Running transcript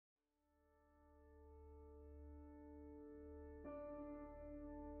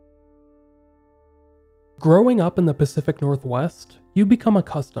Growing up in the Pacific Northwest, you become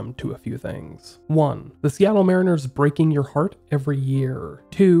accustomed to a few things. 1. The Seattle Mariners breaking your heart every year.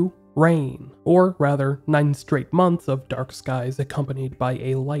 2. Rain, or rather 9 straight months of dark skies accompanied by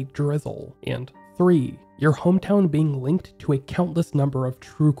a light drizzle. And 3. Your hometown being linked to a countless number of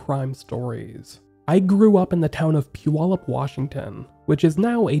true crime stories. I grew up in the town of Puyallup, Washington, which is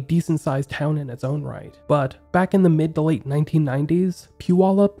now a decent-sized town in its own right. But back in the mid to late 1990s,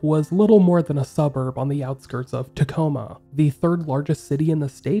 Puyallup was little more than a suburb on the outskirts of Tacoma, the third largest city in the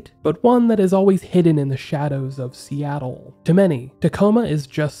state, but one that is always hidden in the shadows of Seattle. To many, Tacoma is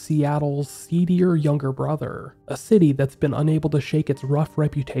just Seattle's seedier younger brother, a city that's been unable to shake its rough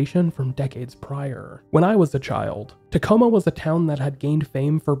reputation from decades prior. When I was a child, Tacoma was a town that had gained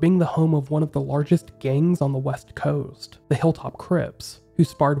fame for being the home of one of the largest gangs on the West Coast, the Hilltop Crips, who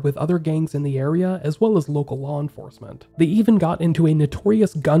sparred with other gangs in the area as well as local law enforcement. They even got into a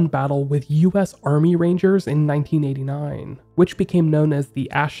notorious gun battle with US Army Rangers in 1989, which became known as the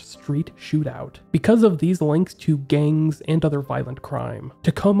Ash Street Shootout. Because of these links to gangs and other violent crime,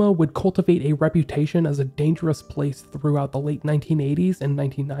 Tacoma would cultivate a reputation as a dangerous place throughout the late 1980s and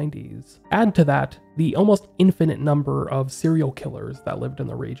 1990s. Add to that the almost infinite number of serial killers that lived in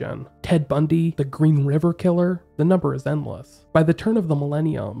the region. Ted Bundy, the Green River Killer, the number is endless. By the turn of the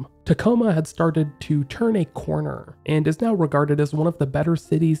millennium, Tacoma had started to turn a corner and is now regarded as one of the better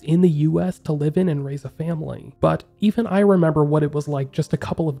cities in the US to live in and raise a family. But even I remember what it was like just a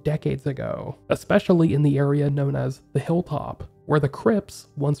couple of decades ago, especially in the area known as the Hilltop, where the Crips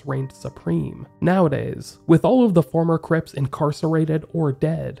once reigned supreme. Nowadays, with all of the former Crips incarcerated or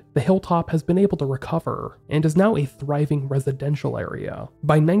dead, the Hilltop has been able to recover and is now a thriving residential area.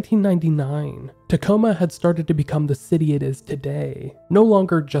 By 1999, Tacoma had started to become the city it is today, no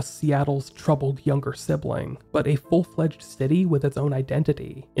longer just Seattle's troubled younger sibling, but a full-fledged city with its own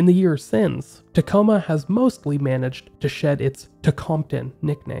identity. In the years since, Tacoma has mostly managed to shed its Tacompton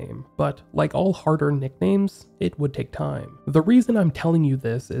nickname, but like all harder nicknames, it would take time. The reason I'm telling you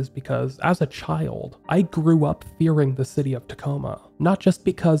this is because as a child, I grew up fearing the city of Tacoma, not just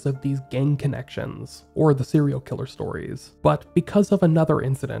because of these gang connections or the serial killer stories, but because of another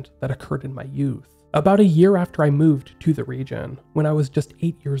incident that occurred in my youth. About a year after I moved to the region, when I was just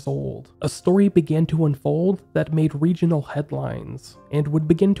 8 years old, a story began to unfold that made regional headlines and would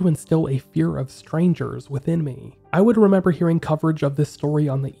begin to instill a fear of strangers within me. I would remember hearing coverage of this story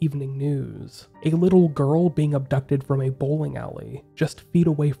on the evening news. A little girl being abducted from a bowling alley, just feet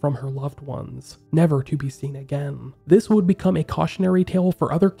away from her loved ones, never to be seen again. This would become a cautionary tale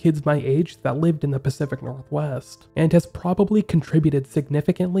for other kids my age that lived in the Pacific Northwest, and has probably contributed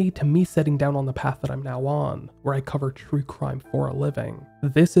significantly to me setting down on the path that I'm now on, where I cover true crime for a living.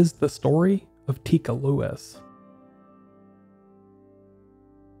 This is the story of Teekah Lewis.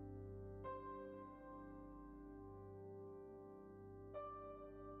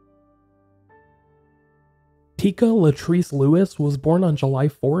 Teekah Latrice Lewis was born on July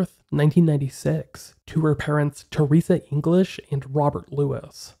 4th, 1996, to her parents Teresa English and Robert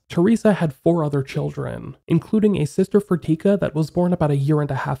Lewis. Teresa had 4 other children, including a sister for Teekah that was born about a year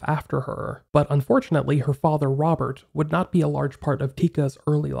and a half after her, but unfortunately her father Robert would not be a large part of Teekah's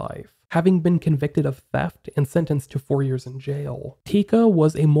early life, having been convicted of theft and sentenced to 4 years in jail. Teekah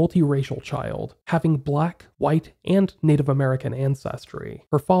was a multiracial child, having black, white, and Native American ancestry.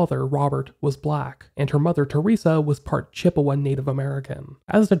 Her father, Robert, was black, and her mother, Teresa, was part Chippewa Native American.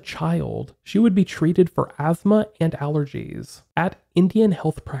 As a child, she would be treated for asthma and allergies at Indian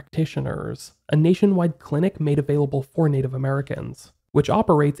Health Practitioners, a nationwide clinic made available for Native Americans, which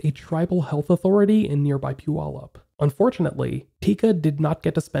operates a tribal health authority in nearby Puyallup. Unfortunately, Teekah did not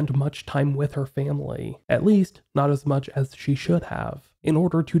get to spend much time with her family, at least not as much as she should have, in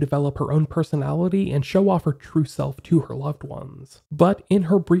order to develop her own personality and show off her true self to her loved ones. But in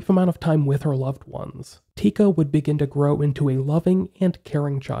her brief amount of time with her loved ones, Teekah would begin to grow into a loving and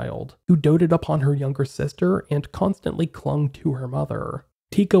caring child who doted upon her younger sister and constantly clung to her mother.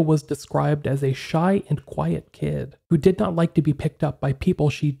 Teekah was described as a shy and quiet kid who did not like to be picked up by people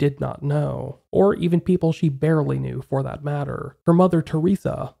she did not know, or even people she barely knew for that matter. Her mother,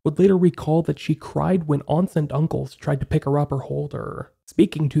 Teresa, would later recall that she cried when aunts and uncles tried to pick her up or hold her.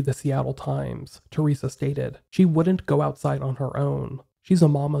 Speaking to the Seattle Times, Teresa stated, "She wouldn't go outside on her own. She's a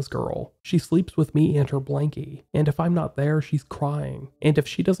mama's girl. She sleeps with me and her blankie, and if I'm not there, she's crying, and if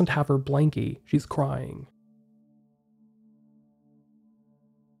she doesn't have her blankie, she's crying."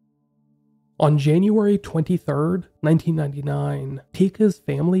 On January 23, 1999, Teekah's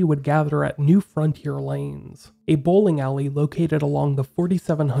family would gather at New Frontier Lanes, a bowling alley located along the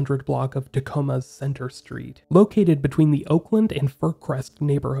 4700 block of Tacoma's Center Street, located between the Oakland and Fircrest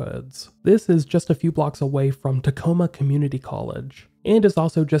neighborhoods. This is just a few blocks away from Tacoma Community College, and is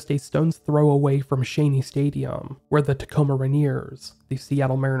also just a stone's throw away from Shaney Stadium, where the Tacoma Rainiers, the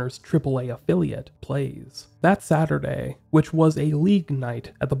Seattle Mariners' AAA affiliate, plays. That Saturday, which was a league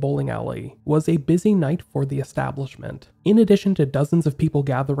night at the bowling alley, was a busy night for the establishment. In addition to dozens of people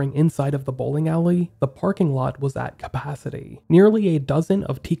gathering inside of the bowling alley, the parking lot was at capacity. Nearly a dozen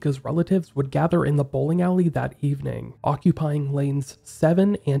of Teekah's relatives would gather in the bowling alley that evening, occupying lanes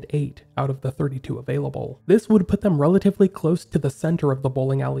 7 and 8 out of the 32 available. This would put them relatively close to the center of the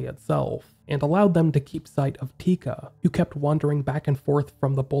bowling alley itself, and allowed them to keep sight of Teekah, who kept wandering back and forth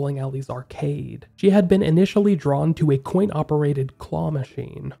from the bowling alley's arcade. She had been initially drawn to a coin-operated claw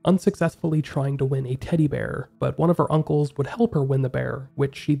machine, unsuccessfully trying to win a teddy bear, but one of her uncles would help her win the bear,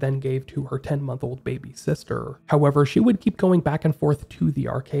 which she then gave to her 10-month-old baby sister. However, she would keep going back and forth to the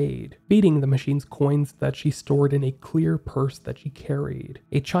arcade, beating the machine's coins that she stored in a clear purse that she carried,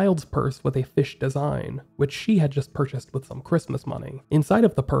 a child's purse with a fish design, which she had just purchased with some Christmas money. Inside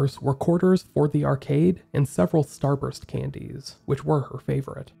of the purse were quarters for the arcade and several Starburst candies, which were her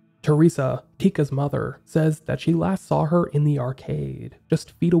favorite. Teresa, Teekah's mother, says that she last saw her in the arcade,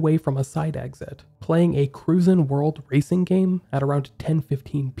 just feet away from a side exit, playing a Cruisin' World racing game at around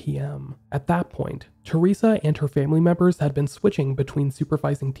 10:15 p.m. At that point, Teresa and her family members had been switching between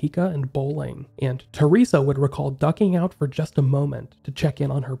supervising Teekah and bowling, and Teresa would recall ducking out for just a moment to check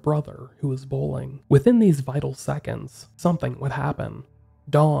in on her brother, who was bowling. Within these vital seconds, something would happen.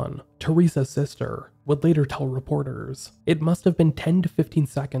 Dawn, Teresa's sister, would later tell reporters, "It must have been 10 to 15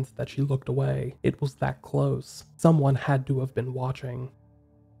 seconds that she looked away. It was that close. Someone had to have been watching."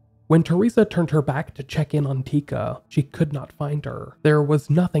 When Teresa turned her back to check in on Teekah, she could not find her. There was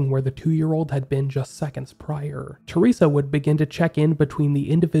nothing where the 2-year-old had been just seconds prior. Teresa would begin to check in between the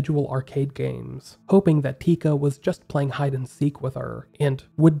individual arcade games, hoping that Teekah was just playing hide and seek with her, and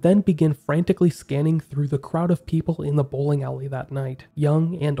would then begin frantically scanning through the crowd of people in the bowling alley that night,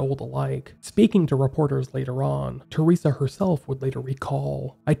 young and old alike. Speaking to reporters later on, Teresa herself would later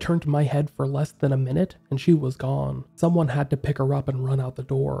recall, "I turned my head for less than a minute and she was gone. Someone had to pick her up and run out the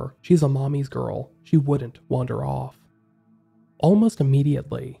door. She's a mommy's girl. She wouldn't wander off." Almost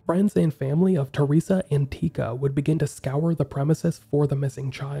immediately, friends and family of Teresa and Teekah would begin to scour the premises for the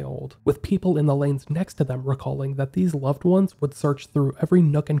missing child, with people in the lanes next to them recalling that these loved ones would search through every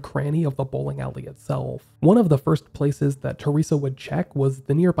nook and cranny of the bowling alley itself. One of the first places that Teresa would check was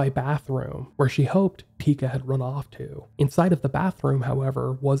the nearby bathroom, where she hoped Teekah had run off to. Inside of the bathroom,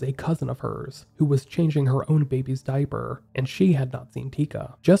 however, was a cousin of hers, who was changing her own baby's diaper, and she had not seen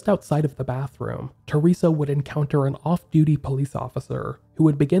Teekah. Just outside of the bathroom, Teresa would encounter an off-duty police officer who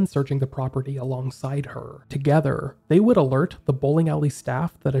would begin searching the property alongside her. Together, they would alert the bowling alley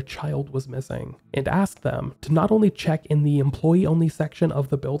staff that a child was missing, and ask them to not only check in the employee-only section of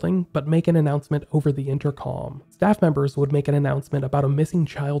the building, but make an announcement over the intercom. Staff members would make an announcement about a missing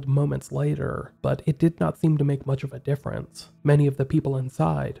child moments later, but it did not seem to make much of a difference. Many of the people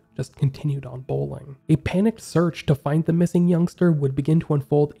inside just continued on bowling. A panicked search to find the missing youngster would begin to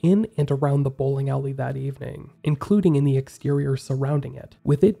unfold in and around the bowling alley that evening, including in the exterior surrounding it.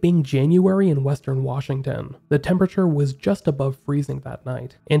 With it being January in western Washington, the temperature was just above freezing that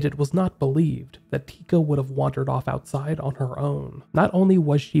night, and it was not believed that Teekah would have wandered off outside on her own. Not only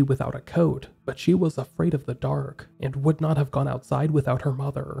was she without a coat, but she was afraid of the dark, and would not have gone outside without her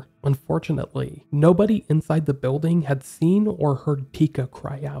mother. Unfortunately, nobody inside the building had seen or heard Teekah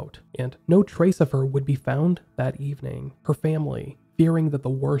cry out, and no trace of her would be found that evening. Her family, fearing that the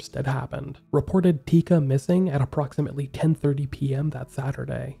worst had happened, reported Teekah missing at approximately 10:30 p.m. that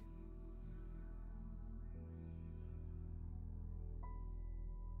Saturday.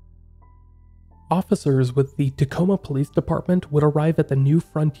 Officers with the Tacoma Police Department would arrive at the New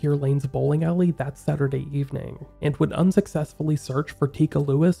Frontier Lanes bowling alley that Saturday evening, and would unsuccessfully search for Teekah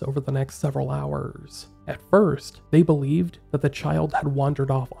Lewis over the next several hours. At first, they believed that the child had wandered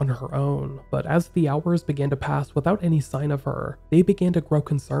off on her own, but as the hours began to pass without any sign of her, they began to grow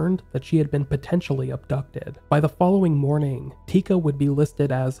concerned that she had been potentially abducted. By the following morning, Teekah would be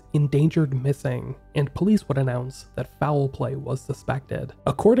listed as endangered missing, and police would announce that foul play was suspected.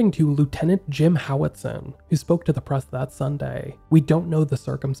 According to Lieutenant Jim Howitson, who spoke to the press that Sunday, "We don't know the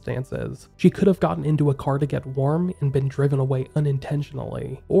circumstances. She could have gotten into a car to get warm and been driven away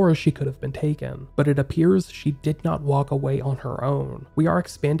unintentionally, or she could have been taken, but it appears she did not walk away on her own. We are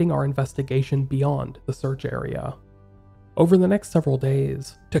expanding our investigation beyond the search area." Over the next several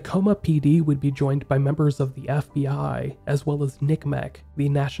days, Tacoma PD would be joined by members of the FBI, as well as NCMEC, the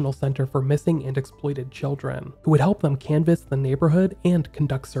National Center for Missing and Exploited Children, who would help them canvass the neighborhood and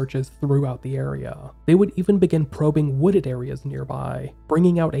conduct searches throughout the area. They would even begin probing wooded areas nearby,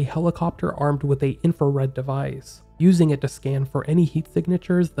 bringing out a helicopter armed with an infrared device, using it to scan for any heat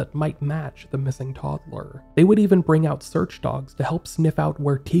signatures that might match the missing toddler. They would even bring out search dogs to help sniff out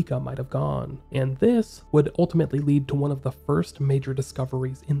where Teekah might have gone, and this would ultimately lead to one of the first major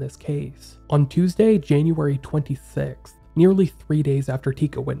discoveries in this case. On Tuesday, January 26th, nearly 3 days after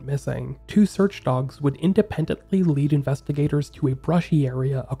Teekah went missing, 2 search dogs would independently lead investigators to a brushy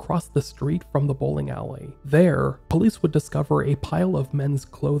area across the street from the bowling alley. There, police would discover a pile of men's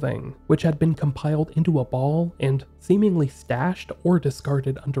clothing, which had been compiled into a ball and seemingly stashed or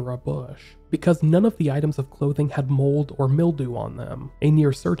discarded under a bush. Because none of the items of clothing had mold or mildew on them, a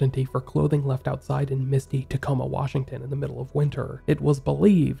near certainty for clothing left outside in misty Tacoma, Washington in the middle of winter, it was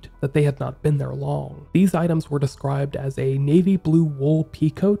believed that they had not been there long. These items were described as a navy blue wool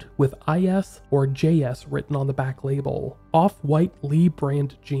peacoat with IS or JS written on the back label, off-white Lee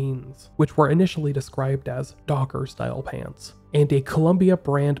brand jeans, which were initially described as Docker-style pants, and a Columbia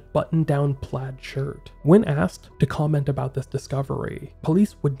brand button-down plaid shirt. When asked to comment about this discovery,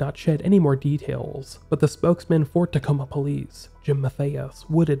 police would not shed any more details, but the spokesman for Tacoma Police, Jim Mathias,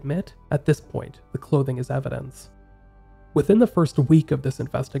 would admit, at this point, the clothing is evidence. Within the first week of this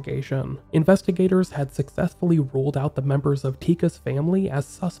investigation, investigators had successfully ruled out the members of Teekah's family as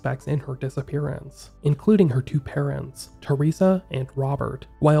suspects in her disappearance, including her 2 parents, Teresa and Robert.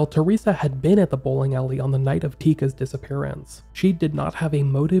 While Teresa had been at the bowling alley on the night of Teekah's disappearance, she did not have a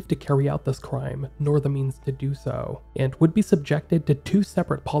motive to carry out this crime, nor the means to do so, and would be subjected to 2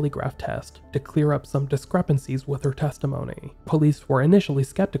 separate polygraph tests to clear up some discrepancies with her testimony. Police were initially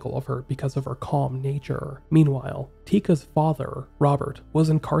skeptical of her because of her calm nature. Meanwhile, Teekah's father, Robert, was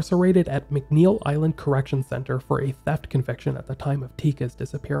incarcerated at McNeil Island Correction Center for a theft conviction at the time of Teekah's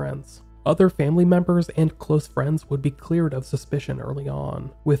disappearance. Other family members and close friends would be cleared of suspicion early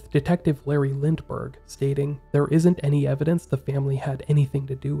on, with Detective Larry Lindbergh stating there isn't any evidence the family had anything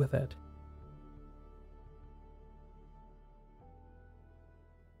to do with it.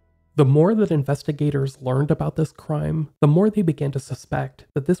 The more that investigators learned about this crime, the more they began to suspect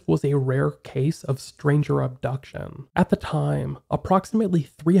that this was a rare case of stranger abduction. At the time, approximately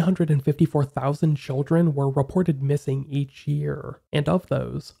 354,000 children were reported missing each year, and of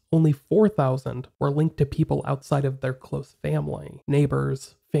those, only 4,000 were linked to people outside of their close family,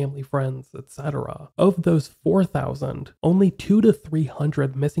 neighbors, family friends, etc. Of those 4,000, only 200 to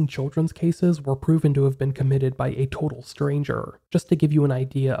 300 missing children's cases were proven to have been committed by a total stranger, just to give you an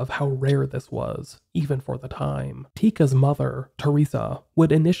idea of how rare this was, even for the time. Teekah's mother, Teresa,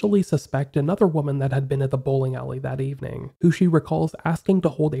 would initially suspect another woman that had been at the bowling alley that evening, who she recalls asking to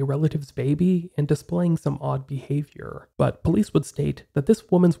hold a relative's baby and displaying some odd behavior. But police would state that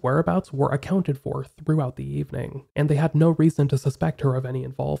this woman's whereabouts were accounted for throughout the evening, and they had no reason to suspect her of any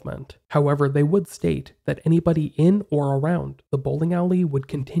involvement. However, they would state that anybody in or around the bowling alley would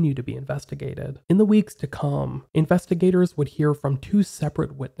continue to be investigated. In the weeks to come, investigators would hear from 2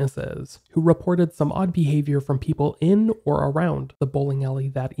 separate witnesses who reported some odd behavior from people in or around the bowling alley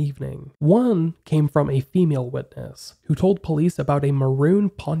that evening. One came from a female witness who told police about a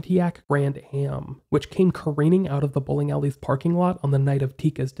maroon Pontiac Grand Am, which came careening out of the bowling alley's parking lot on the night of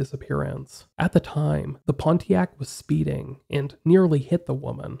Teekah's disappearance. At the time, the Pontiac was speeding and nearly hit the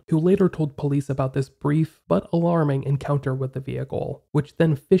woman, who later told police about this brief but alarming encounter with the vehicle, which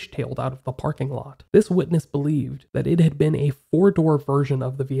then fishtailed out of the parking lot. This witness believed that it had been a 4-door version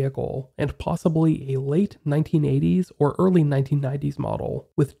of the vehicle, and possibly a late 1980s or early 1990s model,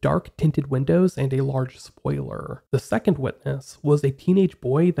 with dark tinted windows and a large spoiler. The second witness was a teenage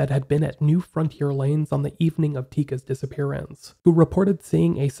boy that had been at New Frontier Lanes on the evening of Teekah's disappearance, who reported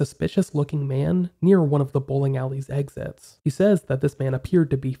seeing a suspicious-looking man near one of the bowling alley's exits. He says that this man appeared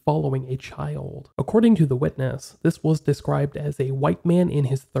to be following a child. According to the witness, this was described as a white man in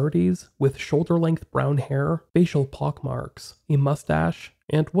his 30s with shoulder-length brown hair, facial pockmarks, a mustache,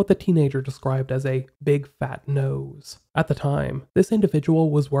 and what the teenager described as a big fat nose. At the time, this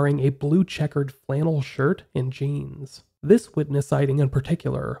individual was wearing a blue checkered flannel shirt and jeans. This witness sighting in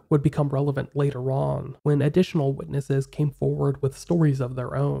particular would become relevant later on, when additional witnesses came forward with stories of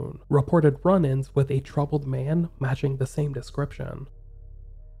their own, reported run-ins with a troubled man matching the same description.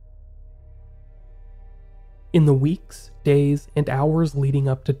 In the weeks, days, and hours leading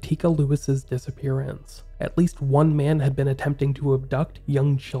up to Teekah Lewis's disappearance, at least one man had been attempting to abduct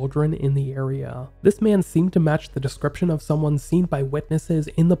young children in the area. This man seemed to match the description of someone seen by witnesses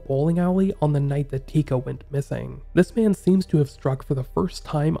in the bowling alley on the night that Teekah went missing. This man seems to have struck for the first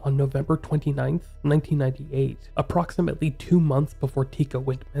time on November 29th, 1998, approximately 2 months before Teekah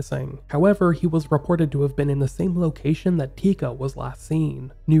went missing. However, he was reported to have been in the same location that Teekah was last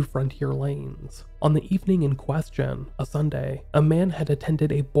seen, New Frontier Lanes. On the evening in question, a Sunday, a man had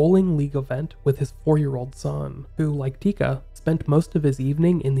attended a bowling league event with his 4-year-old son, who, like Teekah, spent most of his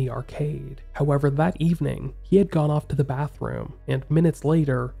evening in the arcade. However, that evening, he had gone off to the bathroom, and minutes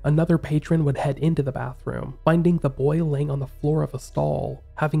later, another patron would head into the bathroom, finding the boy laying on the floor of a stall,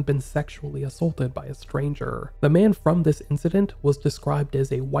 having been sexually assaulted by a stranger. The man from this incident was described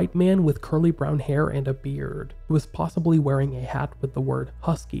as a white man with curly brown hair and a beard, who was possibly wearing a hat with the word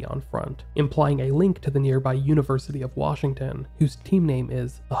Husky on front, implying a link to the nearby University of Washington, whose team name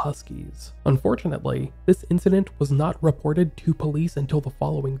is the Huskies. Unfortunately, this incident was not reported to police until the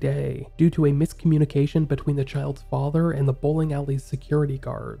following day, due to a miscommunication between the child's father and the bowling alley's security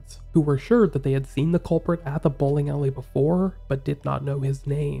guards, who were sure that they had seen the culprit at the bowling alley before, but did not know his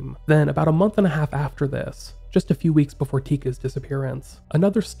name. Then, about a month and a half after this, just a few weeks before Teekah's disappearance,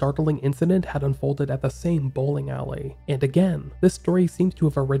 another startling incident had unfolded at the same bowling alley. And again, this story seems to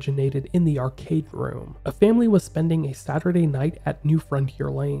have originated in the arcade room. A family was spending a Saturday night at New Frontier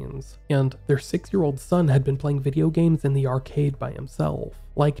Lanes, and their 6-year-old son had been playing video games in the arcade by himself.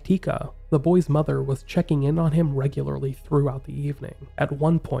 Like Teekah, the boy's mother was checking in on him regularly throughout the evening. At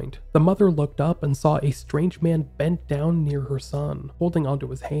one point, the mother looked up and saw a strange man bent down near her son, holding onto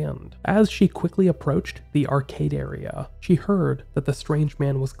his hand. As she quickly approached the arcade area, she heard that the strange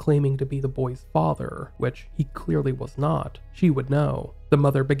man was claiming to be the boy's father, which he clearly was not. She would know. The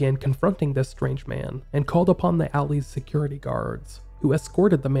mother began confronting this strange man and called upon the alley's security guards, who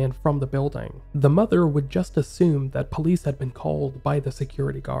escorted the man from the building. The mother would just assume that police had been called by the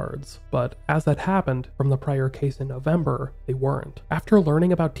security guards, but as had happened from the prior case in November, they weren't. After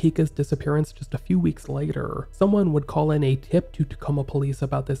learning about Teekah's disappearance just a few weeks later, someone would call in a tip to Tacoma police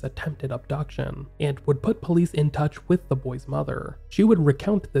about this attempted abduction, and would put police in touch with the boy's mother. She would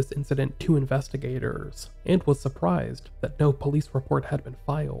recount this incident to investigators, and was surprised that no police report had been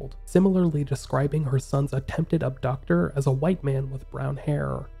filed, similarly describing her son's attempted abductor as a white man with brown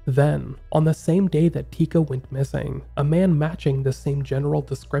hair. Then, on the same day that Teekah went missing, a man matching the same general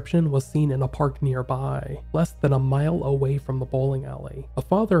description was seen in a park nearby, less than a mile away from the bowling alley. A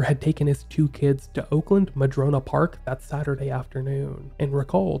father had taken his 2 kids to Oakland Madrona Park that Saturday afternoon, and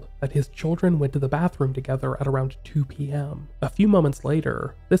recalled that his children went to the bathroom together at around 2 p.m. A few moments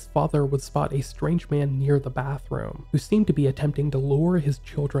later, this father would spot a strange man near the bathroom, who seemed to be attempting to lure his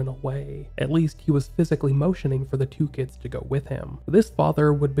children away. At least he was physically motioning for the 2 kids to go with him. This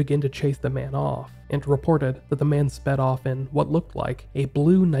father would begin to chase the man off, and reported that the man sped off in what looked like a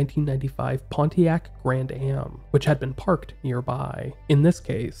blue 1995 Pontiac Grand Am, which had been parked nearby. In this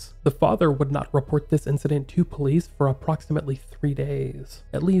case, the father would not report this incident to police for approximately 3 days,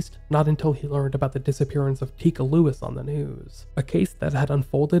 at least not until he learned about the disappearance of Teekah Lewis on the news, a case that had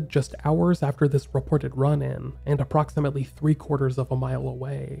unfolded just hours after this reported run-in, and approximately 3/4 of a mile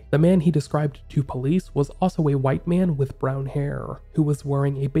away. The man he described to police was also a white man with brown hair, who was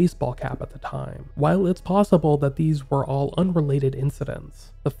wearing a baseball cap at the time. While it's possible that these were all unrelated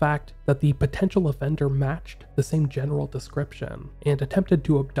incidents, the fact that the potential offender matched the same general description and attempted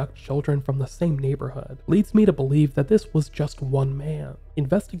to abduct children from the same neighborhood leads me to believe that this was just one man.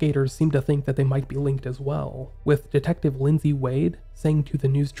 Investigators seem to think that they might be linked as well, with Detective Lindsay Wade saying to the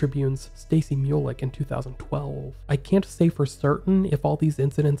News Tribune's Stacey Mulick in 2012, "I can't say for certain if all these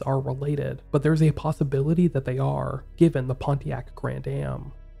incidents are related, but there's a possibility that they are, given the Pontiac Grand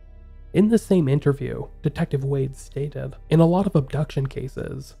Am." In the same interview, Detective Wade stated, "In a lot of abduction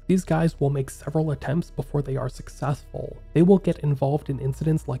cases, these guys will make several attempts before they are successful. They will get involved in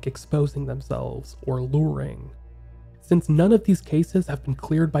incidents like exposing themselves or luring. Since none of these cases have been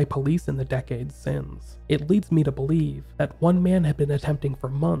cleared by police in the decades since, it leads me to believe that one man had been attempting for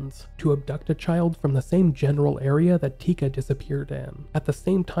months to abduct a child from the same general area that Teekah disappeared in. At the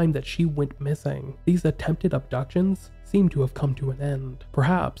same time that she went missing, these attempted abductions seem to have come to an end.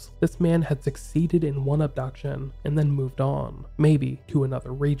 Perhaps this man had succeeded in one abduction and then moved on, maybe to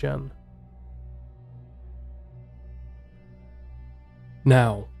another region."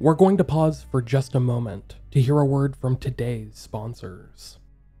 Now, we're going to pause for just a moment to hear a word from today's sponsors.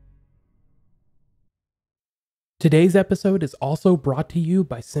 Today's episode is also brought to you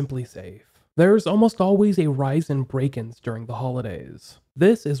by Simply Safe. There's almost always a rise in break-ins during the holidays.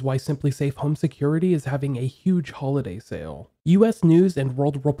 This is why SimpliSafe Home Security is having a huge holiday sale. US News and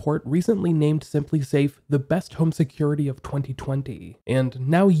World Report recently named SimpliSafe the best home security of 2020, and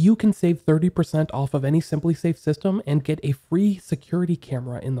now you can save 30% off of any SimpliSafe system and get a free security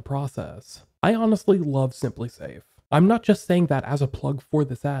camera in the process. I honestly love SimpliSafe. I'm not just saying that as a plug for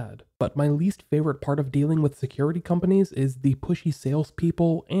this ad, but my least favorite part of dealing with security companies is the pushy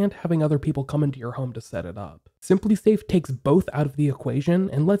salespeople and having other people come into your home to set it up. SimpliSafe takes both out of the equation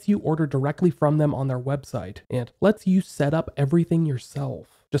and lets you order directly from them on their website, and lets you set up everything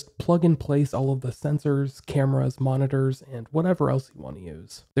yourself. Just plug and place all of the sensors, cameras, monitors, and whatever else you want to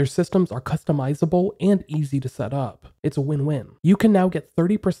use. Their systems are customizable and easy to set up. It's a win-win. You can now get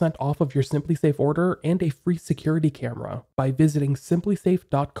 30% off of your SimpliSafe order and a free security camera by visiting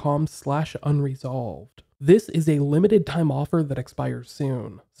simplisafe.com/unresolved. This is a limited time offer that expires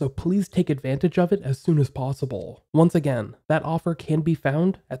soon, so please take advantage of it as soon as possible. Once again, that offer can be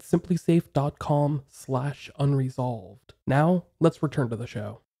found at simplisafe.com/unresolved. Now, let's return to the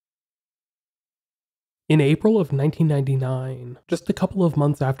show. In April of 1999, just a couple of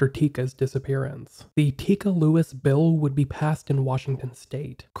months after Teekah's disappearance, the Teekah Lewis bill would be passed in Washington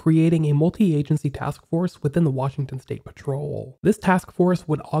state, creating a multi-agency task force within the Washington State Patrol. This task force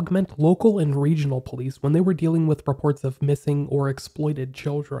would augment local and regional police when they were dealing with reports of missing or exploited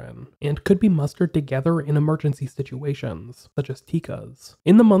children, and could be mustered together in emergency situations, such as Teekah's.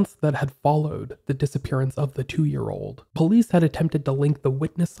 In the months that had followed the disappearance of the 2-year-old, police had attempted to link the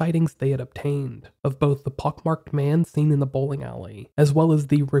witness sightings they had obtained of both the pockmarked man seen in the bowling alley, as well as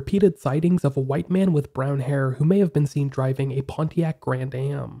the repeated sightings of a white man with brown hair who may have been seen driving a Pontiac Grand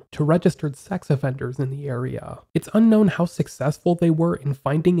Am, to registered sex offenders in the area. It's unknown how successful they were in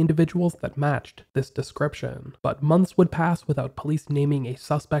finding individuals that matched this description, but months would pass without police naming a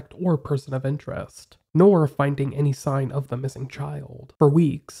suspect or person of interest, nor finding any sign of the missing child. For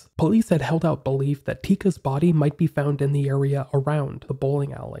weeks, police had held out belief that Teekah's body might be found in the area around the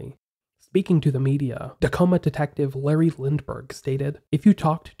bowling alley. Speaking to the media, Tacoma detective Larry Lindbergh stated, "If you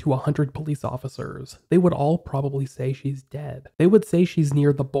talked to 100 police officers, they would all probably say she's dead. They would say she's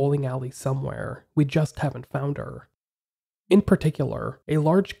near the bowling alley somewhere. We just haven't found her." In particular, a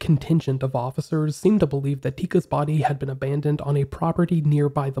large contingent of officers seemed to believe that Teekah's body had been abandoned on a property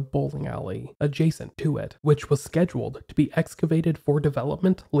nearby the bowling alley, adjacent to it, which was scheduled to be excavated for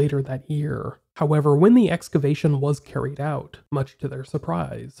development later that year. However, when the excavation was carried out, much to their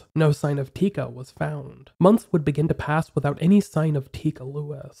surprise, no sign of Teekah was found. Months would begin to pass without any sign of Teekah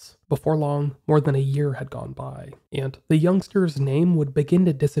Lewis. Before long, more than a year had gone by, and the youngster's name would begin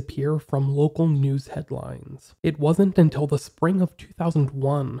to disappear from local news headlines. It wasn't until the spring of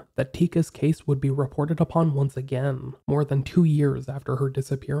 2001 that Teekah's case would be reported upon once again, more than 2 years after her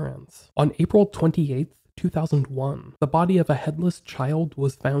disappearance. On April 28th, 2001, the body of a headless child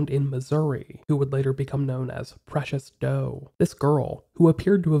was found in Missouri, who would later become known as Precious Doe. This girl, who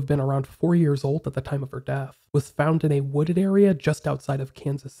appeared to have been around 4 years old at the time of her death, was found in a wooded area just outside of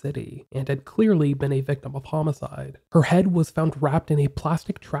Kansas City, and had clearly been a victim of homicide. Her head was found wrapped in a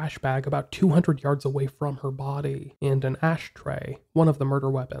plastic trash bag about 200 yards away from her body, and an ashtray, one of the murder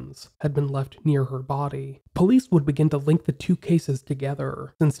weapons, had been left near her body. Police would begin to link the two cases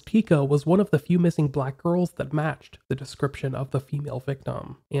together, since Teekah was one of the few missing black girls that matched the description of the female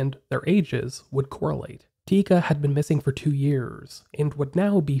victim, and their ages would correlate. Teekah had been missing for 2 years, and would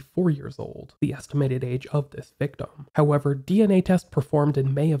now be 4 years old, the estimated age of this victim. However, DNA tests performed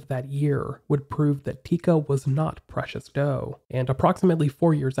in May of that year would prove that Teekah was not Precious Doe, and approximately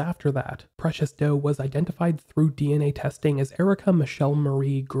 4 years after that, Precious Doe was identified through DNA testing as Erica Michelle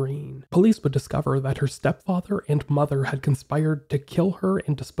Marie Green. Police would discover that her stepfather and mother had conspired to kill her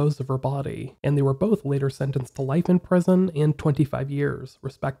and dispose of her body, and they were both later sentenced to life in prison and 25 years,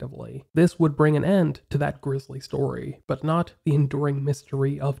 respectively. This would bring an end to that grisly story, but not the enduring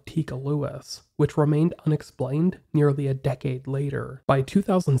mystery of Teekah Lewis, which remained unexplained nearly a decade later. By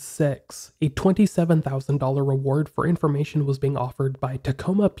 2006, a $27,000 reward for information was being offered by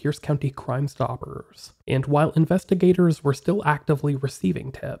Tacoma Pierce County Crime Stoppers, and while investigators were still actively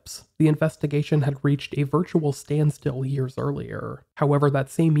receiving tips, the investigation had reached a virtual standstill years earlier. However, that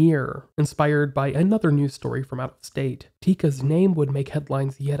same year, inspired by another news story from out of state, Teekah's name would make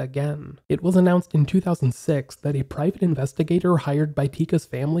headlines yet again. It was announced in 2006 that a private investigator hired by Teekah's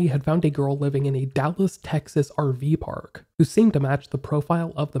family had found a girl living in a Dallas, Texas RV park who seemed to match the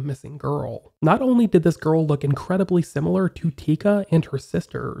profile of the missing girl. Not only did this girl look incredibly similar to Teekah and her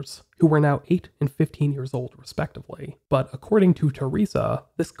sisters, who were now 8 and 15 years old respectively, but according to Teresa,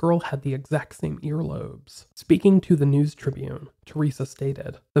 this girl had the exact same earlobes. Speaking to the News Tribune, Teresa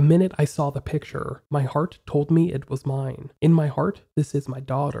stated, "The minute I saw the picture, my heart told me it was mine. In my heart, this is my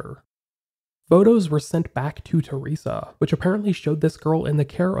daughter." Photos were sent back to Teresa, which apparently showed this girl in the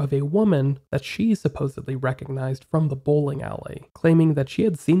care of a woman that she supposedly recognized from the bowling alley, claiming that she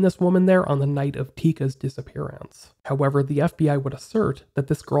had seen this woman there on the night of Teekah's disappearance. However, the FBI would assert that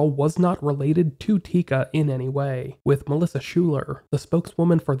this girl was not related to Teekah in any way, with Melissa Schuler, the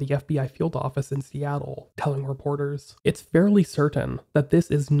spokeswoman for the FBI field office in Seattle, telling reporters, "It's fairly certain that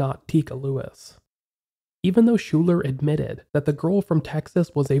this is not Teekah Lewis." Even though Schuler admitted that the girl from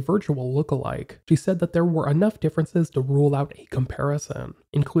Texas was a virtual lookalike, she said that there were enough differences to rule out a comparison,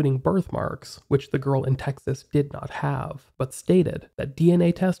 including birthmarks, which the girl in Texas did not have, but stated that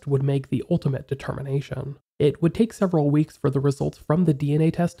DNA test would make the ultimate determination. It would take several weeks for the results from the DNA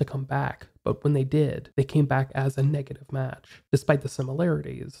test to come back, but when they did, they came back as a negative match. Despite the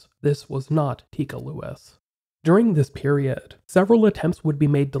similarities, this was not Teekah Lewis. During this period, several attempts would be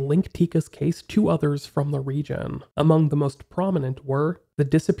made to link Teekah's case to others from the region. Among the most prominent were the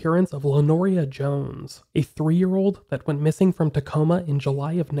disappearance of Lenoria Jones, a 3-year-old that went missing from Tacoma in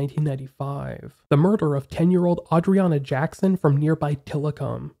July of 1995, the murder of 10-year-old Adriana Jackson from nearby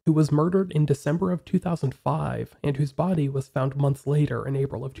Tillicum, who was murdered in December of 2005 and whose body was found months later in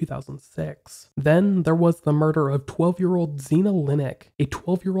April of 2006. Then there was the murder of 12-year-old Zina Linik, a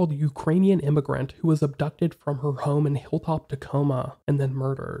 12-year-old Ukrainian immigrant who was abducted from her home in Hilltop, Tacoma, and then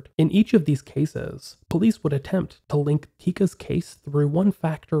murdered. In each of these cases, police would attempt to link Teekah's case through one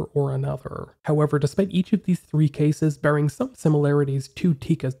factor or another. However, despite each of these 3 cases bearing some similarities to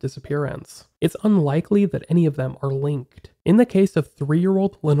Teekah's disappearance, it's unlikely that any of them are linked. In the case of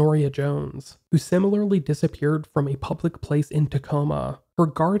 3-year-old Lenoria Jones, who similarly disappeared from a public place in Tacoma, her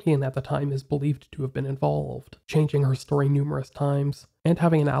guardian at the time is believed to have been involved, changing her story numerous times and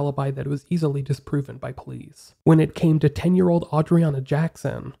having an alibi that was easily disproven by police. When it came to 10-year-old Adriana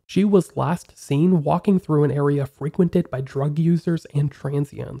Jackson, she was last seen walking through an area frequented by drug users and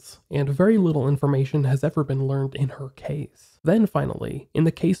transients, and very little information has ever been learned in her case. Then finally, in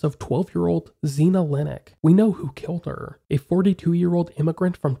the case of 12-year-old Zina Linik, we know who killed her, a 42-year-old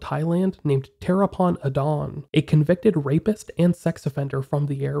immigrant from Thailand named Terapon Adon, a convicted rapist and sex offender from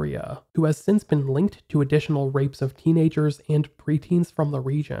the area, who has since been linked to additional rapes of teenagers and preteens from the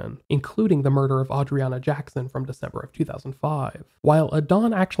region, including the murder of Adriana Jackson from December of 2005. While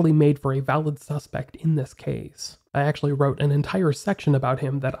Adon actually made for a valid suspect in this case, I actually wrote an entire section about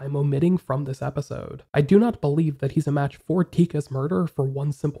him that I'm omitting from this episode. I do not believe that he's a match for Teekah's murder for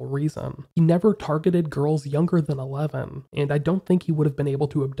one simple reason. He never targeted girls younger than 11, and I don't think he would have been able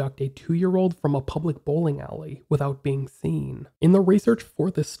to abduct a 2-year-old from a public bowling alley without being seen. In the research for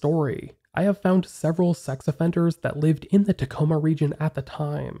this story, I have found several sex offenders that lived in the Tacoma region at the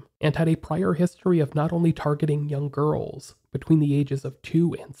time, and had a prior history of not only targeting young girls, between the ages of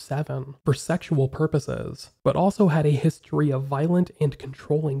 2 and 7, for sexual purposes, but also had a history of violent and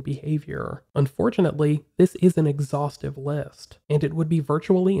controlling behavior. Unfortunately, this is an exhaustive list, and it would be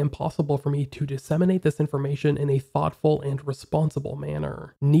virtually impossible for me to disseminate this information in a thoughtful and responsible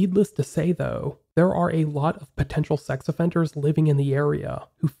manner. Needless to say though, there are a lot of potential sex offenders living in the area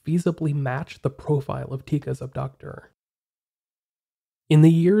who feasibly match the profile of Teekah's abductor. In the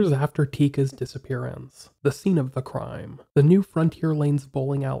years after Teekah's disappearance, the scene of the crime, the new Frontier Lanes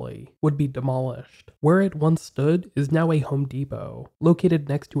bowling alley, would be demolished. Where it once stood is now a Home Depot, located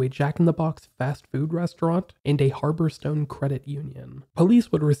next to a Jack-in-the-Box fast food restaurant and a Harborstone credit union.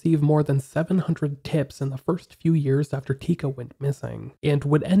 Police would receive more than 700 tips in the first few years after Teekah went missing, and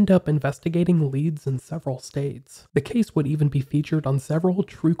would end up investigating leads in several states. The case would even be featured on several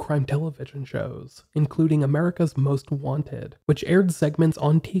true crime television shows, including America's Most Wanted, which aired segments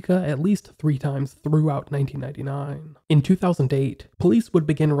on Teekah at least 3 times throughout 1999. In 2008, police would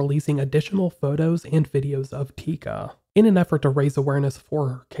begin releasing additional photos and videos of Teekah, in an effort to raise awareness for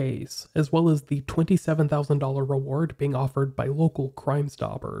her case, as well as the $27,000 reward being offered by local Crime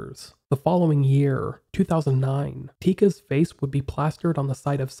Stoppers. The following year, 2009, Teekah's face would be plastered on the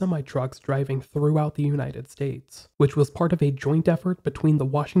side of semi-trucks driving throughout the United States, which was part of a joint effort between the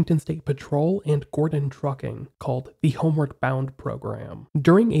Washington State Patrol and Gordon Trucking called the Homeward Bound Program.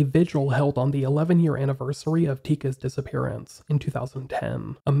 During a vigil held on the 11-year anniversary of Teekah's disappearance in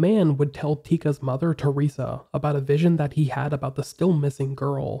 2010, a man would tell Teekah's mother, Teresa, about a vision that he had about the still missing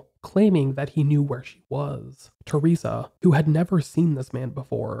girl, claiming that he knew where she was. Teresa, who had never seen this man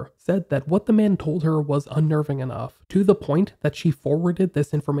before, said that what the man told her was unnerving enough, to the point that she forwarded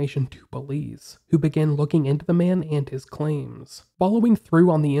this information to police, who began looking into the man and his claims. Following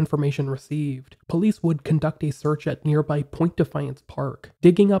through on the information received, police would conduct a search at nearby Point Defiance Park,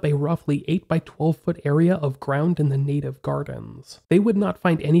 digging up a roughly 8 by 12 foot area of ground in the native gardens. They would not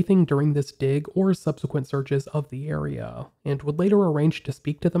find anything during this dig or subsequent searches of the area, and would later arrange to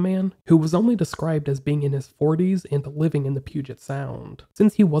speak to the man, who was only described as being in his 40s and living in the Puget Sound.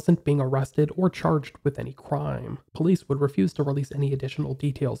 Since he wasn't being arrested or charged with any crime, police would refuse to release any additional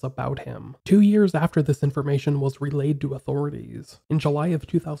details about him. 2 years after this information was relayed to authorities, in July of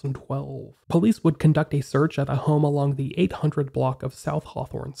 2012, police would conduct a search at a home along the 800 block of South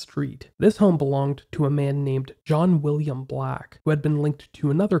Hawthorne Street. This home belonged to a man named John William Black, who had been linked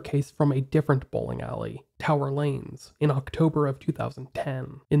to another case from a different bowling alley, Tower Lanes, in October of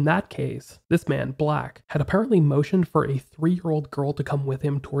 2010. In that case, this man, Black, had apparently motioned for a 3-year-old girl to come with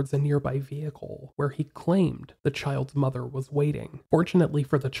him towards a nearby vehicle, where he claimed the child's mother was waiting. Fortunately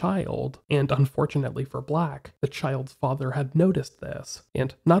for the child, and unfortunately for Black, the child's father had noticed this,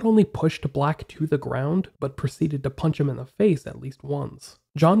 and not only pushed Black to the ground, but proceeded to punch him in the face at least once.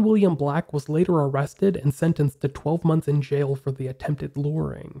 John William Black was later arrested and sentenced to 12 months in jail for the attempted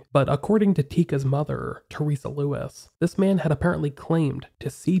luring, but according to Teekah's mother, Teresa Lewis, this man had apparently claimed to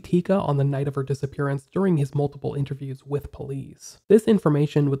see Teekah on the night of her disappearance during his multiple interviews with police. This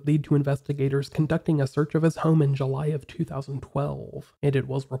information would lead to investigators conducting a search of his home in July of 2012, and it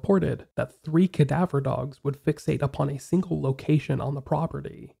was reported that 3 cadaver dogs would fixate upon a single location on the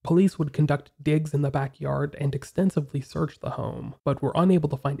property. Police would conduct digs in the backyard and extensively search the home, but were unable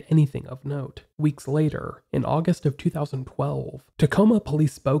to find anything of note. Weeks later, in August of 2012, Tacoma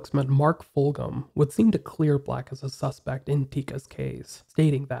police spokesman Mark Fulgham would seem to clear Black as a suspect in Teekah's case,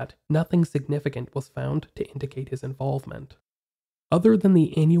 stating that nothing significant was found to indicate his involvement. Other than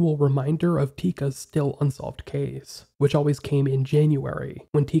the annual reminder of Teekah's still unsolved case, which always came in January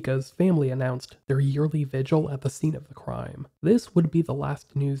when Teekah's family announced their yearly vigil at the scene of the crime, this would be the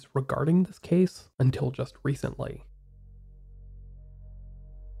last news regarding this case until just recently.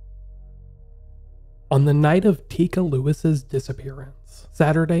 On the night of Teekah Lewis's disappearance,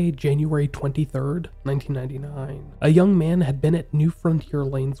 Saturday, January 23rd, 1999, a young man had been at New Frontier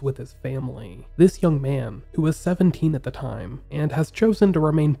Lanes with his family. This young man, who was 17 at the time, and has chosen to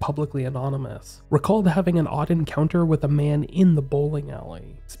remain publicly anonymous, recalled having an odd encounter with a man in the bowling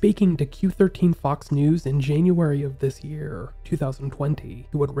alley. Speaking to Q13 Fox News in January of this year, 2020,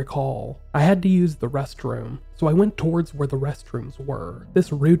 he would recall, "I had to use the restroom, so I went towards where the restrooms were.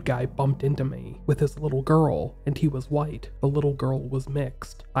 This rude guy bumped into me with his little girl, and he was white. The little girl was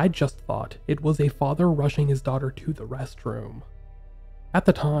mixed. I just thought it was a father rushing his daughter to the restroom." At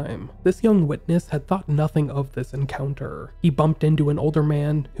the time, this young witness had thought nothing of this encounter. He bumped into an older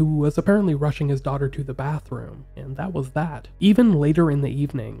man who was apparently rushing his daughter to the bathroom, and that was that. Even later in the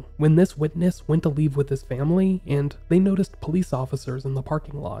evening, when this witness went to leave with his family, and they noticed police officers in the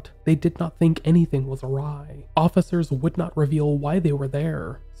parking lot, they did not think anything was awry. Officers would not reveal why they were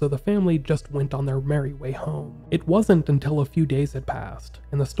there, so the family just went on their merry way home. It wasn't until a few days had passed,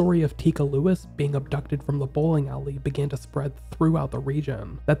 and the story of Teekah Lewis being abducted from the bowling alley began to spread throughout the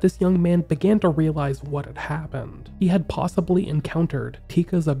region, that this young man began to realize what had happened. He had possibly encountered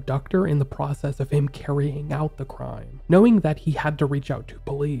Teekah's abductor in the process of him carrying out the crime. Knowing that he had to reach out to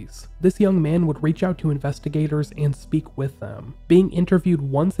police, this young man would reach out to investigators and speak with them, being interviewed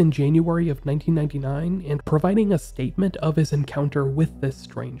once in January of 1999 and providing a statement of his encounter with this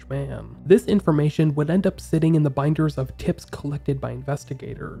strange man. This information would end up sitting in the binders of tips collected by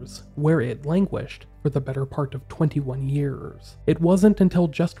investigators, where it languished for the better part of 21 years. It wasn't until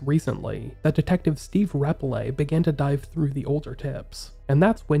just recently that Detective Steve Repole began to dive through the older tips, and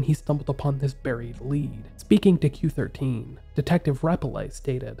that's when he stumbled upon this buried lead. Speaking to Q13, Detective Repole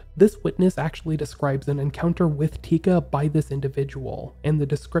stated, "This witness actually describes an encounter with Teekah by this individual, and the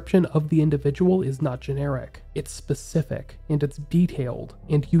description of the individual is not generic. It's specific, and it's detailed,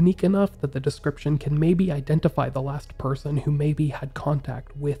 and unique enough that the description can maybe identify the last person who maybe had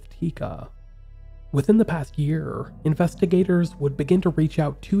contact with Teekah." Within the past year, investigators would begin to reach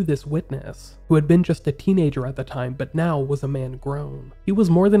out to this witness, who had been just a teenager at the time but now was a man grown. He was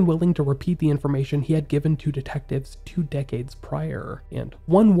more than willing to repeat the information he had given to detectives 2 decades prior, and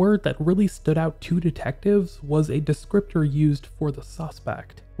one word that really stood out to detectives was a descriptor used for the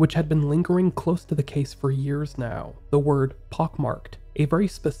suspect, which had been lingering close to the case for years now. The word pockmarked, a very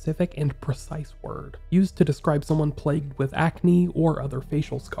specific and precise word, used to describe someone plagued with acne or other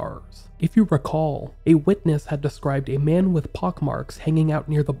facial scars. If you recall, a witness had described a man with pockmarks hanging out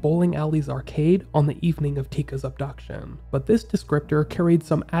near the bowling alley's arcade on the evening of Teekah's abduction, but this descriptor carried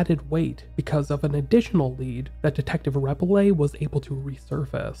some added weight because of an additional lead that Detective Repellet was able to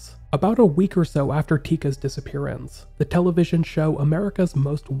resurface. About a week or so after Teekah's disappearance, the television show America's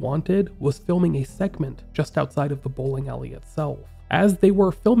Most Wanted was filming a segment just outside of the bowling alley itself. As they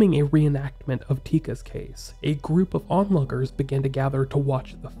were filming a reenactment of Teekah's case, a group of onlookers began to gather to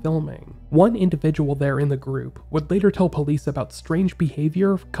watch the filming. One individual there in the group would later tell police about strange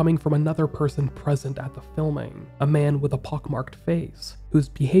behavior coming from another person present at the filming, a man with a pockmarked face, whose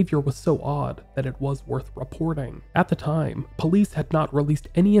behavior was so odd that it was worth reporting. At the time, police had not released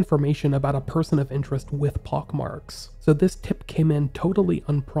any information about a person of interest with pockmarks, so this tip came in totally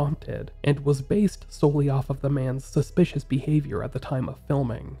unprompted and was based solely off of the man's suspicious behavior at the time of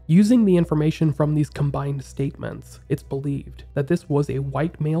filming. Using the information from these combined statements, it's believed that this was a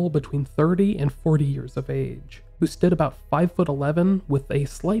white male between 30 and 40 years of age, who stood about 5'11" with a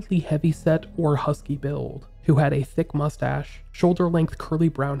slightly heavyset or husky build, who had a thick mustache, shoulder-length curly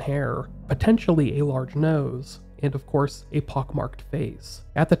brown hair, potentially a large nose, and of course, a pockmarked face.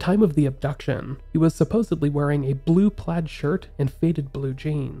 At the time of the abduction, he was supposedly wearing a blue plaid shirt and faded blue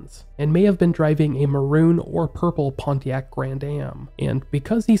jeans, and may have been driving a maroon or purple Pontiac Grand Am. And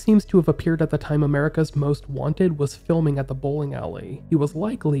because he seems to have appeared at the time America's Most Wanted was filming at the bowling alley, he was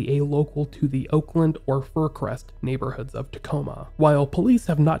likely a local to the Oakland or Fircrest neighborhoods of Tacoma. While police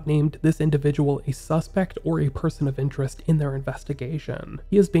have not named this individual a suspect or a person of interest in their investigation,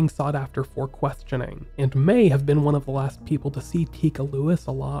 he is being sought after for questioning, and may have been one of the last people to see Teekah Lewis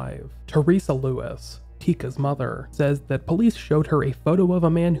alive. Teresa Lewis, Teekah's mother, says that police showed her a photo of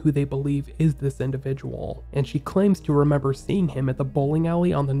a man who they believe is this individual, and she claims to remember seeing him at the bowling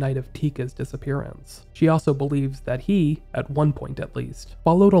alley on the night of Teekah's disappearance. She also believes that he, at one point at least,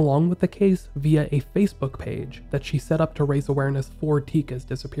 followed along with the case via a Facebook page that she set up to raise awareness for Teekah's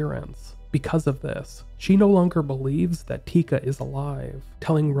disappearance. Because of this, she no longer believes that Teekah is alive,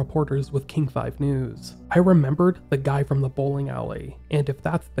 telling reporters with King 5 News, "I remembered the guy from the bowling alley, and if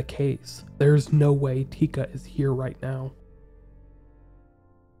that's the case, there's no way Teekah is here right now."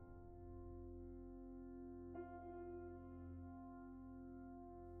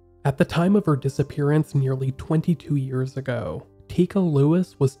 At the time of her disappearance nearly 22 years ago, Teekah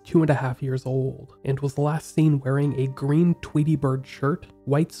Lewis was 2.5 years old and was last seen wearing a green Tweety Bird shirt,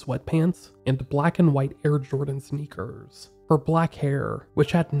 white sweatpants, and black and white Air Jordan sneakers. Her black hair,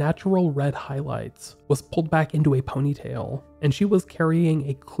 which had natural red highlights, was pulled back into a ponytail, and she was carrying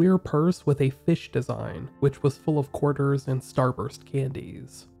a clear purse with a fish design, which was full of quarters and Starburst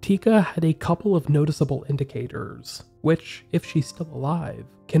candies. Teekah had a couple of noticeable indicators, which, if she's still alive,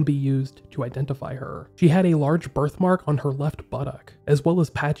 can be used to identify her. She had a large birthmark on her left buttock, as well as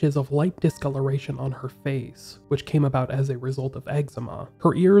patches of light discoloration on her face, which came about as a result of eczema.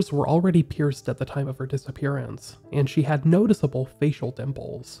 Her ears were already pierced at the time of her disappearance, and she had noticeable facial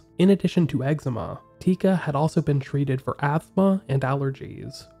dimples. In addition to eczema, Teekah had also been treated for asthma and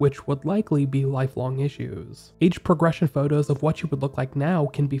allergies, which would likely be lifelong issues. Age progression photos of what she would look like now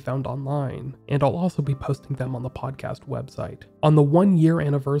can be found online, and I'll also be posting them on the podcast website. On the 1-year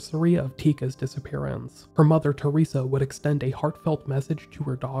anniversary of Teekah's disappearance, her mother Teresa would extend a heartfelt message to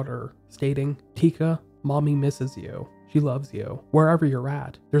her daughter, stating, "Teekah, Mommy misses you. She loves you. Wherever you're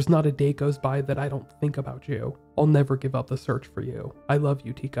at, there's not a day goes by that I don't think about you. I'll never give up the search for you. I love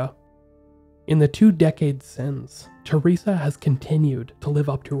you, Teekah." In the 2 decades since, Teresa has continued to live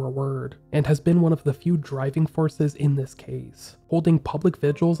up to her word and has been one of the few driving forces in this case, holding public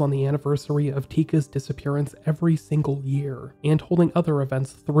vigils on the anniversary of Teekah's disappearance every single year and holding other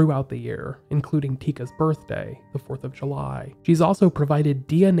events throughout the year, including Teekah's birthday, the 4th of July. She's also provided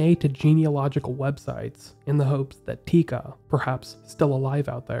DNA to genealogical websites in the hopes that Teekah, perhaps still alive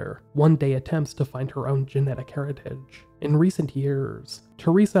out there, one day attempts to find her own genetic heritage. In recent years,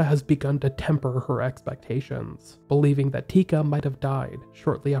 Teresa has begun to temper her expectations, believing that Teekah might have died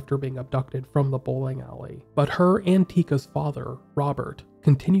shortly after being abducted from the bowling alley. But her and Teekah's father, Robert,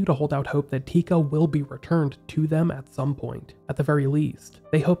 continue to hold out hope that Teekah will be returned to them at some point. At the very least,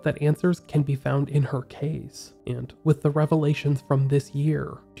 they hope that answers can be found in her case. And with the revelations from this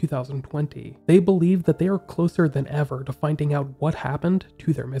year, 2020, they believe that they are closer than ever to finding out what happened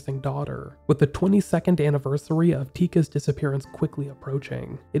to their missing daughter. With the 22nd anniversary of Teekah's disappearance quickly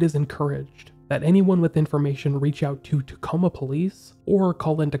approaching, it is encouraged that anyone with information reach out to Tacoma police or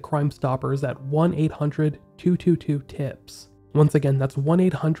call into Crime Stoppers at 1-800-222-TIPS. Once again, that's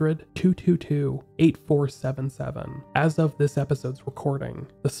 1-800-222-8477. As of this episode's recording,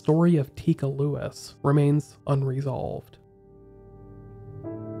 the story of Teekah Lewis remains unresolved.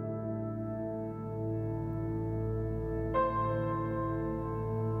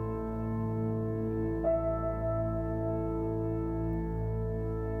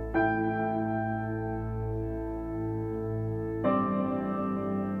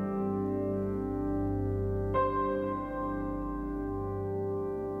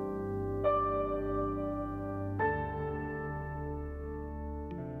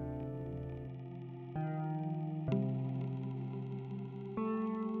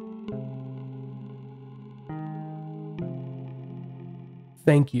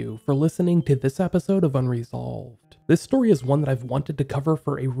 Thank you for listening to this episode of Unresolved. This story is one that I've wanted to cover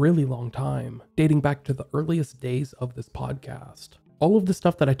for a really long time, dating back to the earliest days of this podcast. All of the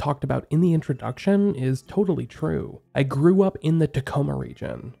stuff that I talked about in the introduction is totally true. I grew up in the Tacoma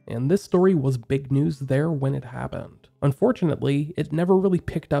region, and this story was big news there when it happened. Unfortunately, it never really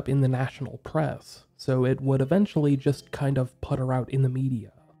picked up in the national press, so it would eventually just kind of putter out in the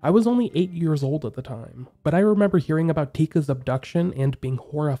media. I was only 8 years old at the time, but I remember hearing about Teekah's abduction and being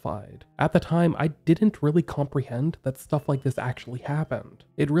horrified. At the time, I didn't really comprehend that stuff like this actually happened.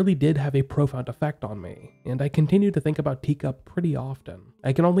 It really did have a profound effect on me, and I continue to think about Teekah pretty often.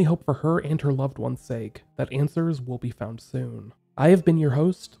 I can only hope for her and her loved one's sake that answers will be found soon. I have been your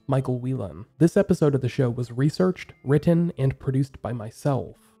host, Micheal Whelan. This episode of the show was researched, written, and produced by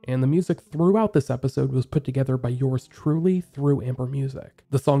myself, and the music throughout this episode was put together by yours truly through Amber Music.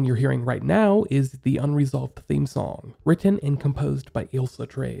 The song you're hearing right now is the Unresolved theme song, written and composed by Ailsa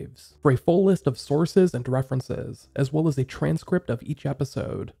Traves. For a full list of sources and references, as well as a transcript of each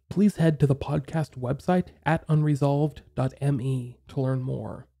episode, please head to the podcast website at unresolved.me to learn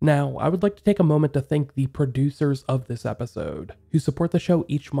more. Now, I would like to take a moment to thank the producers of this episode, who support the show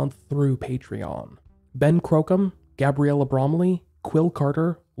each month through Patreon. Ben Krokum, Gabriella Bromley, Quil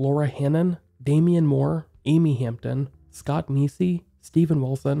Carter, Laura Hannan, Damion Moore, Aimee Hampton, Scott Meesey, Stephen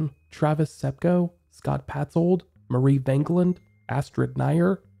Wilson, Travis Scsepko, Scott Patzold, Marie Vanglund, Astrid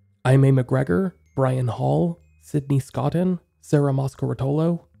Kneier, Aimee McGregor, Bryan Hall, Sydney Scotton, Sara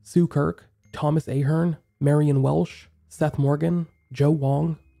Moscaritolo, Sue Kirk, Thomas Ahearn, Marion Welsh, Seth Morgan, Joe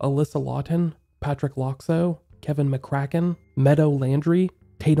Wong, Alyssa Lawton, Patrick Loxo, Kevin McCracken, Meadow Landry,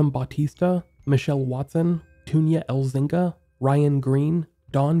 Tatum Bautista, Michelle Watson, Tunya Elzinga, Ryan Green,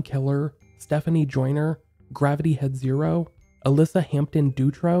 Dawn Keller, Stephanie Joyner, Gravity Head Zero, Alyssa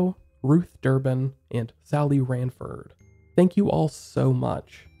Hampton-Dutro, Ruth Durbin, and Sally Ranford. Thank you all so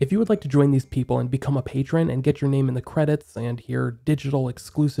much. If you would like to join these people and become a patron and get your name in the credits and hear digital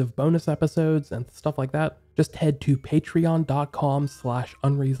exclusive bonus episodes and stuff like that, just head to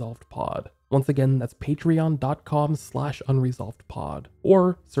patreon.com/unresolvedpod. Once again, that's patreon.com/unresolvedpod,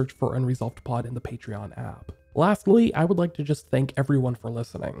 or search for Unresolved Pod in the Patreon app. Lastly, I would like to just thank everyone for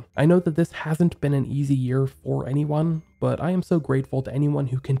listening. I know that this hasn't been an easy year for anyone, but I am so grateful to anyone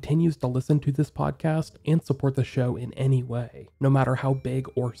who continues to listen to this podcast and support the show in any way, no matter how big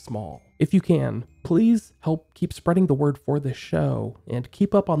or small. If you can, please help keep spreading the word for this show, and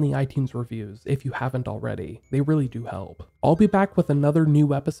keep up on the iTunes reviews if you haven't already. They really do help. I'll be back with another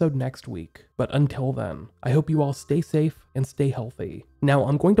new episode next week, but until then, I hope you all stay safe and stay healthy. Now,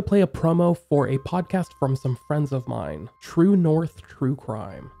 I'm going to play a promo for a podcast from some friends of mine, True North True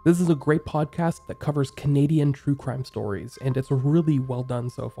Crime. This is a great podcast that covers Canadian true crime stories, and it's really well done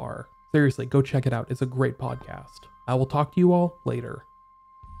so far. Seriously, go check it out. It's a great podcast. I will talk to you all later.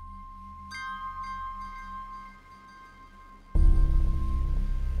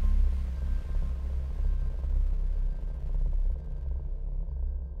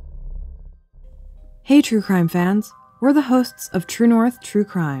 Hey true crime fans, we're the hosts of True North True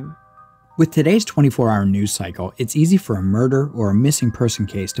Crime. With today's 24-hour news cycle, it's easy for a murder or a missing person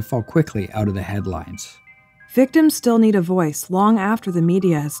case to fall quickly out of the headlines. Victims still need a voice long after the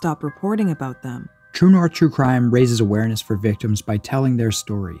media has stopped reporting about them. True North True Crime raises awareness for victims by telling their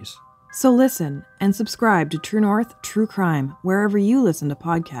stories. So listen and subscribe to True North True Crime wherever you listen to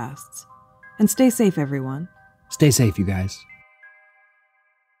podcasts. And stay safe, everyone. Stay safe, you guys.